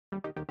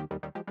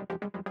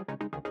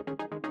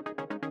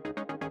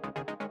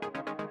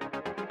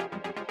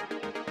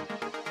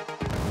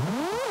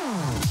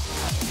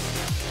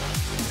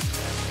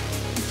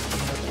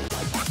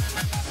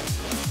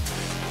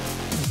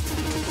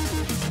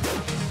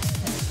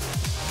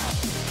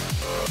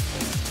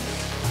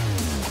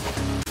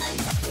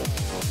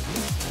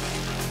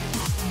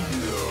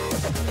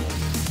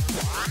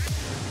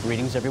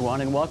Greetings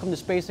everyone and welcome to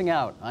Spacing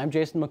Out. I'm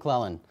Jason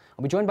McClellan.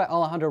 I'll be joined by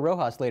Alejandro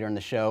Rojas later in the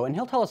show and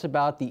he'll tell us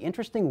about the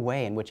interesting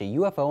way in which a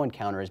UFO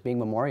encounter is being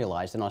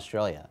memorialized in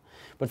Australia.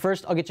 But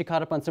first, I'll get you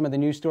caught up on some of the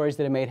news stories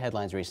that have made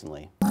headlines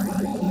recently.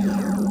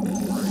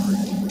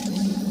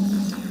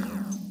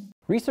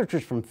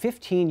 Researchers from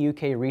 15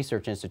 UK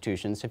research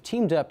institutions have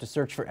teamed up to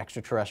search for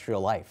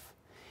extraterrestrial life.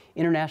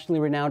 Internationally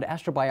renowned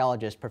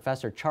astrobiologist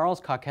Professor Charles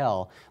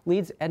Cockell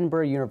leads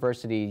Edinburgh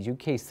University's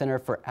UK Centre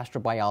for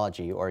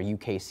Astrobiology, or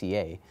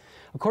UKCA.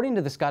 According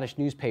to the Scottish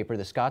newspaper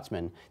The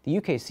Scotsman, the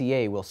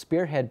UKCA will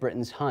spearhead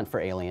Britain's hunt for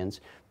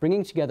aliens,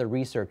 bringing together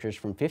researchers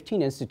from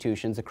 15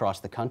 institutions across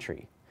the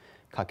country.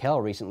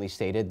 Cockell recently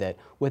stated that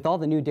with all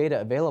the new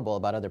data available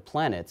about other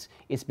planets,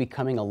 it's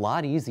becoming a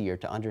lot easier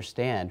to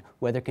understand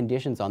whether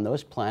conditions on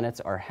those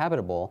planets are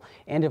habitable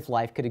and if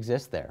life could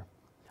exist there.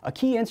 A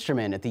key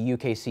instrument at the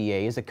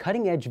UKCA is a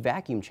cutting-edge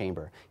vacuum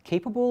chamber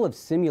capable of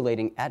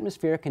simulating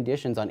atmospheric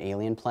conditions on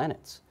alien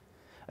planets.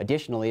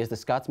 Additionally, as the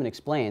Scotsman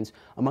explains,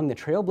 among the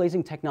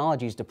trailblazing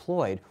technologies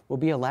deployed will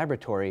be a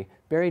laboratory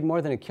buried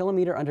more than a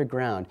kilometer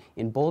underground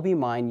in Bowlby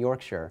Mine,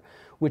 Yorkshire,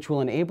 which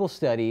will enable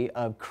study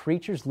of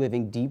creatures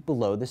living deep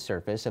below the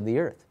surface of the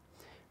Earth.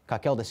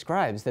 Cockell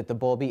describes that the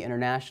Bowlby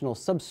International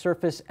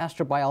Subsurface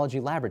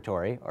Astrobiology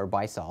Laboratory, or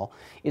BISAL,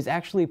 is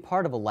actually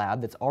part of a lab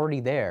that's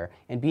already there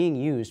and being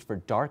used for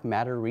dark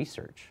matter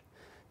research.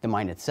 The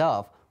mine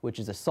itself, which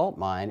is a salt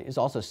mine, is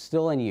also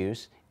still in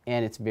use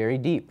and it's very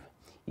deep.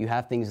 You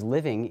have things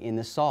living in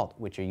the salt,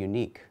 which are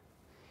unique.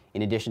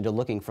 In addition to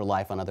looking for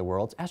life on other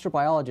worlds,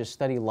 astrobiologists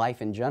study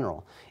life in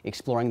general,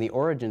 exploring the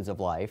origins of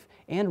life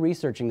and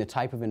researching the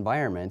type of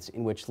environments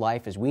in which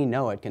life as we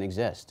know it can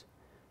exist.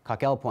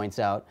 Cockell points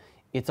out,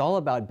 it's all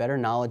about better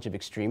knowledge of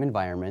extreme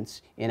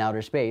environments in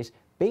outer space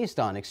based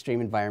on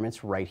extreme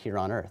environments right here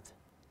on Earth.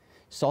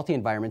 Salty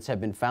environments have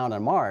been found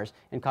on Mars,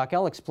 and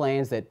Cockell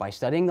explains that by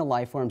studying the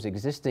life forms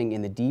existing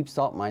in the deep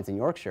salt mines in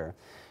Yorkshire,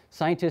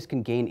 scientists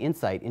can gain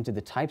insight into the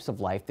types of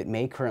life that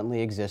may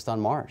currently exist on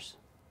Mars.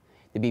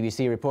 The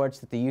BBC reports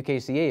that the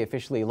UKCA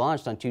officially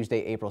launched on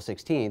Tuesday, April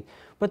 16th,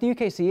 but the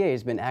UKCA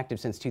has been active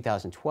since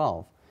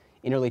 2012.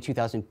 In early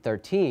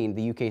 2013,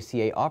 the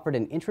UKCA offered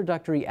an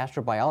introductory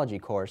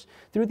astrobiology course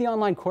through the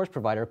online course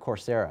provider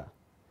Coursera.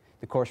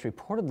 The course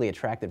reportedly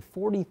attracted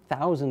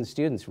 40,000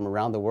 students from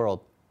around the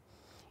world.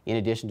 In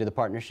addition to the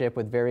partnership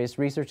with various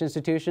research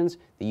institutions,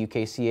 the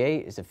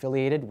UKCA is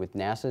affiliated with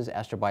NASA's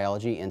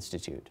Astrobiology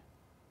Institute.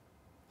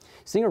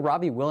 Singer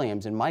Robbie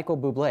Williams and Michael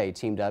Bublé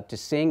teamed up to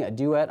sing a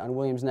duet on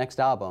Williams' next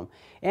album,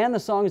 and the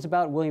song is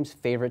about Williams'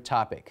 favorite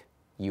topic,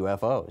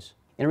 UFOs.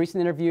 In a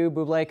recent interview,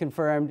 Bublé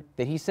confirmed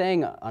that he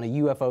sang on a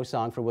UFO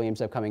song for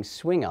Williams' upcoming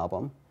Swing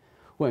album.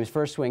 Williams'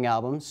 first Swing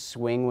album,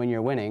 Swing When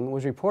You're Winning,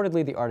 was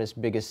reportedly the artist's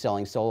biggest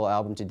selling solo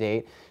album to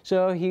date,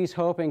 so he's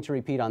hoping to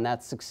repeat on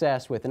that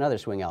success with another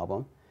Swing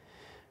album.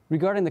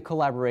 Regarding the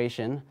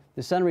collaboration,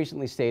 The Sun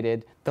recently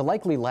stated, "The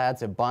likely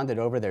lads have bonded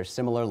over their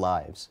similar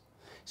lives."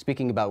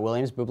 Speaking about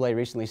Williams, Bublé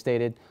recently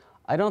stated,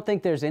 "I don't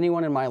think there's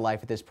anyone in my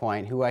life at this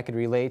point who I could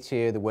relate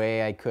to the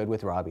way I could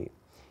with Robbie."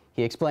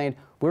 He explained,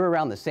 "We're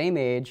around the same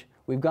age,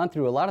 we've gone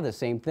through a lot of the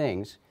same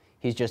things.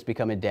 He's just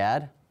become a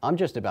dad, I'm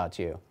just about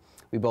to.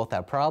 We both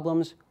have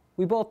problems,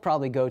 we both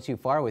probably go too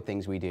far with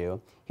things we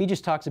do. He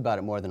just talks about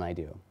it more than I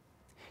do."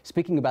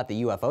 Speaking about the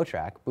UFO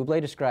track,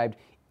 Bublé described,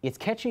 "It's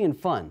catchy and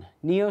fun,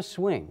 neo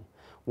swing.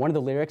 One of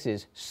the lyrics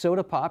is,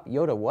 soda pop,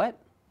 Yoda what?"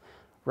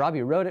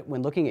 Robbie wrote it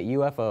when looking at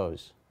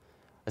UFOs.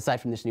 Aside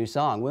from this new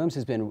song, Williams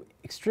has been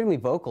extremely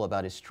vocal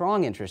about his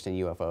strong interest in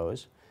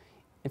UFOs.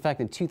 In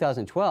fact, in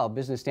 2012,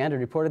 Business Standard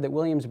reported that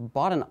Williams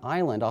bought an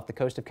island off the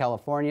coast of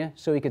California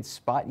so he could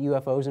spot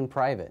UFOs in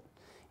private.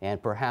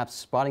 And perhaps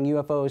spotting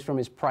UFOs from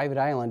his private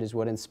island is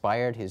what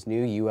inspired his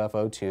new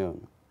UFO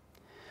tune.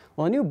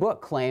 Well, a new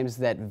book claims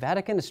that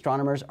Vatican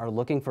astronomers are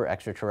looking for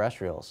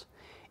extraterrestrials,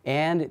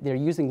 and they're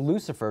using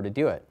Lucifer to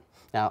do it.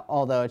 Now,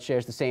 although it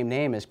shares the same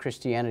name as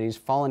Christianity's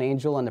fallen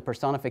angel and the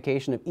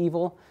personification of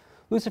evil,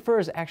 Lucifer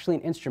is actually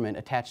an instrument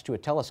attached to a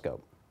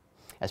telescope.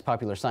 As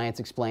Popular Science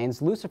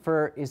explains,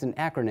 Lucifer is an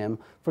acronym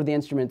for the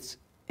instrument's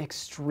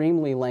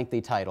extremely lengthy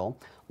title,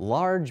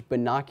 Large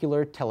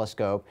Binocular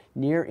Telescope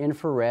Near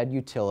Infrared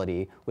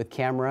Utility with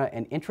Camera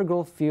and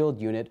Integral Field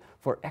Unit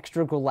for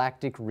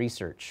Extragalactic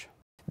Research.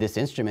 This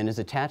instrument is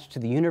attached to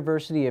the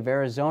University of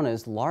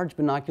Arizona's Large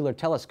Binocular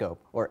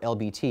Telescope, or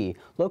LBT,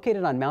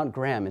 located on Mount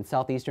Graham in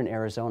southeastern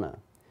Arizona.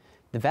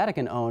 The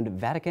Vatican-owned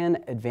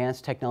Vatican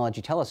Advanced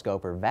Technology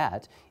Telescope, or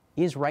VAT,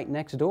 is right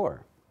next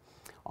door.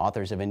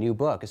 Authors of a new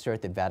book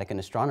assert that Vatican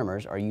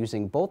astronomers are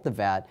using both the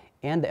VAT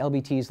and the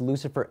LBT's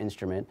Lucifer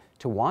instrument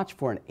to watch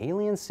for an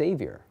alien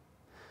savior.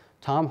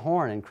 Tom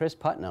Horn and Chris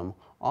Putnam,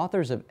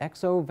 authors of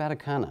Exo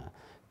Vaticana,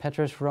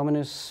 Petrus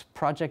Romanus,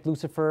 Project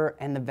Lucifer,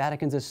 and the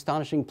Vatican's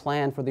astonishing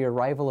plan for the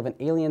arrival of an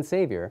alien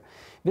savior,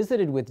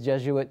 visited with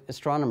Jesuit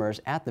astronomers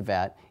at the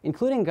VAT,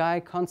 including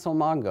Guy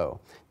Consolmago.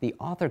 The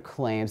author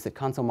claims that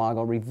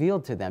Consolmago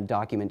revealed to them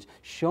documents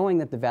showing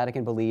that the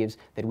Vatican believes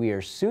that we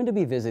are soon to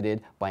be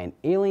visited by an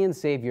alien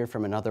savior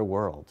from another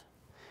world.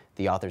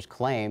 The authors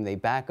claim they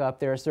back up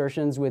their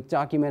assertions with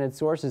documented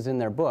sources in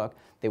their book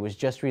that was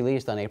just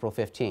released on April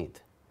 15th.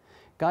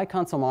 Guy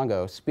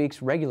Consolmango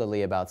speaks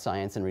regularly about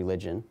science and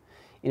religion.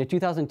 In a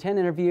 2010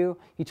 interview,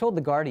 he told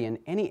The Guardian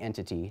any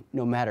entity,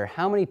 no matter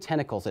how many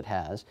tentacles it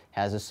has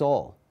a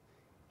soul.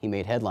 He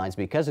made headlines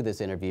because of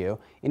this interview,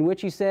 in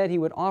which he said he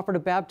would offer to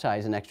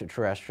baptize an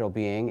extraterrestrial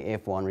being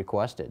if one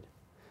requested.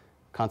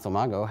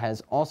 Consolmango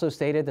has also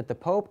stated that the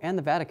Pope and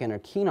the Vatican are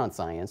keen on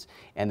science,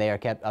 and they are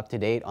kept up to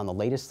date on the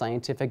latest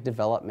scientific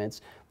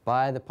developments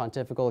by the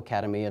Pontifical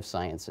Academy of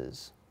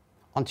Sciences.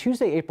 On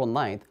Tuesday, April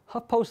 9th,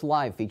 HuffPost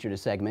Live featured a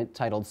segment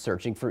titled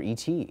Searching for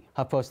E.T.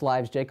 HuffPost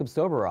Live's Jacob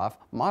Soboroff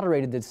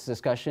moderated this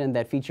discussion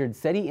that featured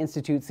SETI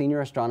Institute senior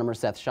astronomer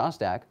Seth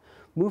Shostak,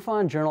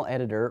 MUFON Journal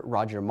editor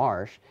Roger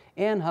Marsh,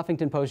 and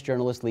Huffington Post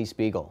journalist Lee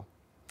Spiegel.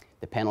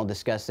 The panel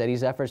discussed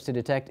SETI's efforts to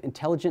detect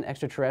intelligent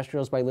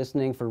extraterrestrials by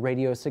listening for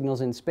radio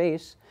signals in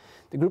space.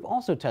 The group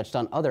also touched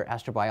on other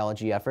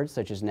astrobiology efforts,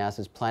 such as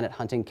NASA's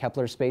planet-hunting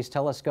Kepler Space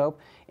Telescope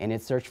and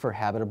its search for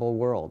habitable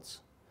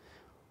worlds.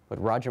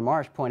 But Roger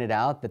Marsh pointed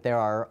out that there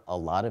are a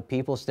lot of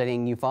people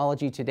studying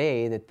ufology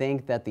today that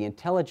think that the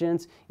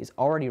intelligence is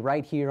already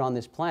right here on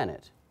this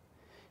planet.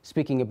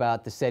 Speaking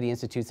about the SETI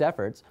Institute's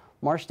efforts,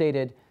 Marsh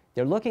stated,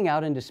 "They're looking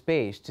out into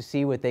space to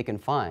see what they can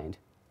find.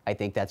 I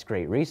think that's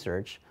great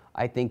research.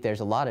 I think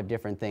there's a lot of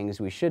different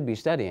things we should be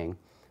studying,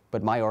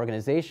 but my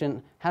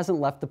organization hasn't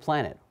left the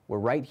planet. We're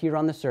right here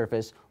on the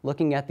surface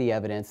looking at the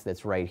evidence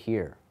that's right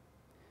here."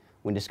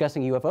 When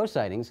discussing UFO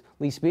sightings,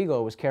 Lee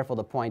Spiegel was careful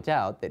to point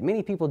out that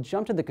many people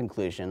jump to the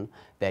conclusion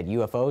that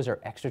UFOs are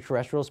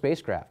extraterrestrial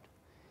spacecraft.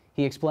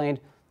 He explained,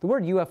 "The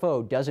word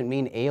UFO doesn't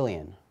mean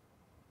alien."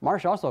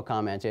 Marsh also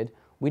commented,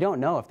 "We don't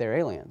know if they're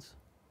aliens."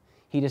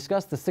 He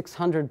discussed the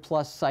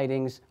 600-plus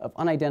sightings of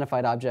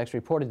unidentified objects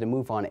reported to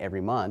MUFON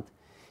every month.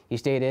 He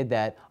stated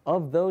that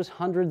of those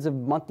hundreds of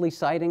monthly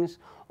sightings,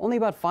 only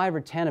about 5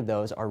 or 10 of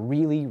those are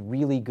really,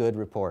 really good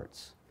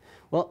reports.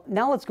 Well,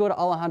 now let's go to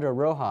Alejandro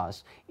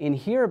Rojas and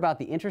hear about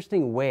the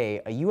interesting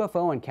way a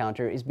UFO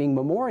encounter is being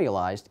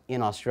memorialized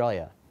in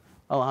Australia.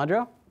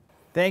 Alejandro?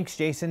 Thanks,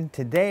 Jason.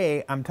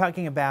 Today, I'm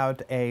talking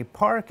about a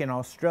park in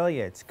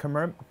Australia. It's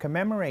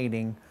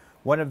commemorating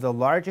one of the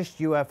largest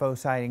UFO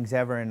sightings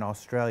ever in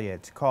Australia.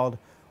 It's called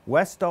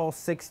Westall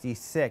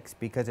 66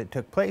 because it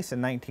took place in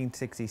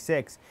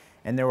 1966,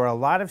 and there were a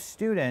lot of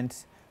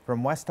students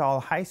from Westall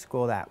High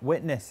School that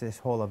witnessed this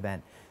whole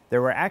event.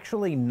 There were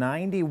actually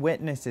 90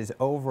 witnesses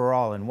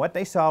overall, and what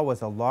they saw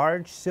was a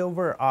large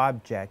silver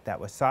object that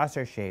was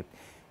saucer-shaped.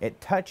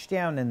 It touched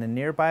down in the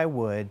nearby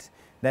woods,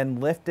 then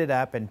lifted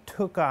up and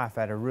took off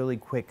at a really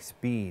quick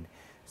speed.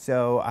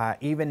 So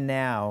even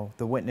now,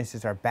 the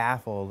witnesses are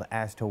baffled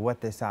as to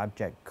what this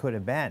object could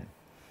have been.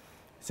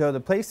 So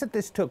the place that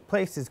this took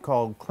place is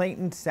called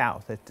Clayton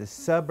South. It's a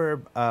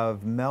suburb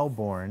of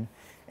Melbourne,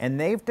 and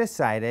they've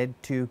decided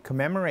to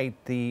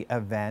commemorate the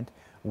event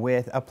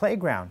with a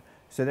playground.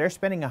 So they're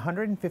spending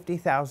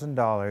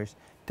 $150,000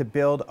 to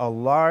build a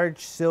large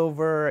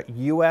silver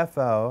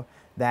UFO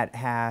that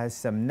has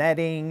some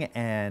netting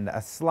and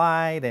a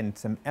slide and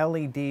some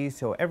LEDs,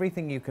 so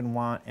everything you can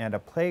want at a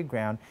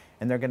playground.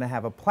 And they're going to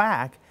have a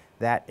plaque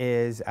that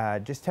is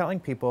just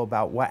telling people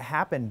about what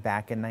happened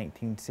back in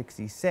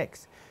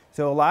 1966.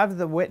 So a lot of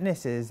the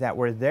witnesses that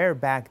were there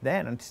back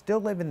then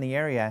still live in the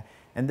area,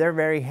 and they're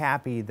very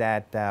happy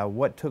that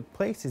what took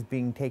place is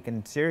being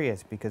taken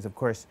serious because, of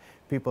course,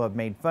 people have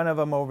made fun of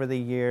them over the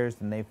years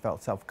and they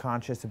felt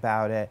self-conscious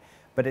about it,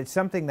 but it's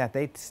something that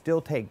they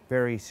still take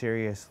very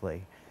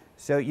seriously.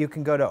 So you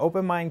can go to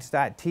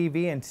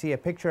openminds.tv and see a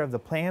picture of the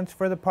plans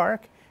for the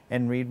park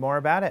and read more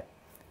about it.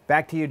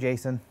 Back to you,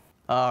 Jason.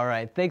 All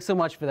right, thanks so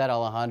much for that,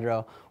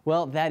 Alejandro.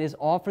 Well, that is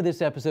all for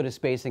this episode of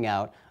Spacing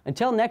Out.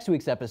 Until next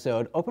week's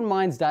episode,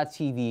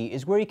 openminds.tv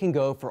is where you can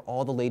go for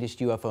all the latest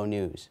UFO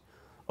news.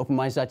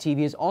 OpenMinds.tv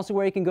is also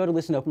where you can go to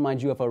listen to Open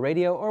Minds UFO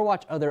Radio or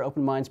watch other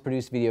Open Minds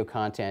produced video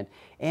content.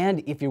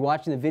 And if you're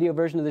watching the video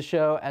version of the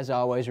show, as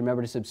always,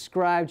 remember to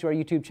subscribe to our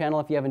YouTube channel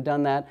if you haven't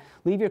done that.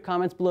 Leave your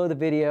comments below the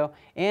video,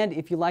 and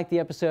if you like the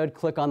episode,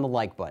 click on the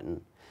like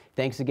button.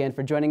 Thanks again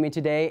for joining me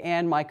today,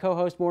 and my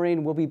co-host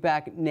Maureen will be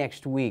back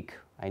next week.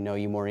 I know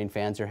you Maureen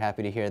fans are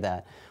happy to hear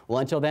that. Well,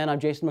 until then, I'm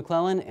Jason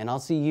McClellan, and I'll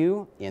see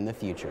you in the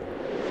future.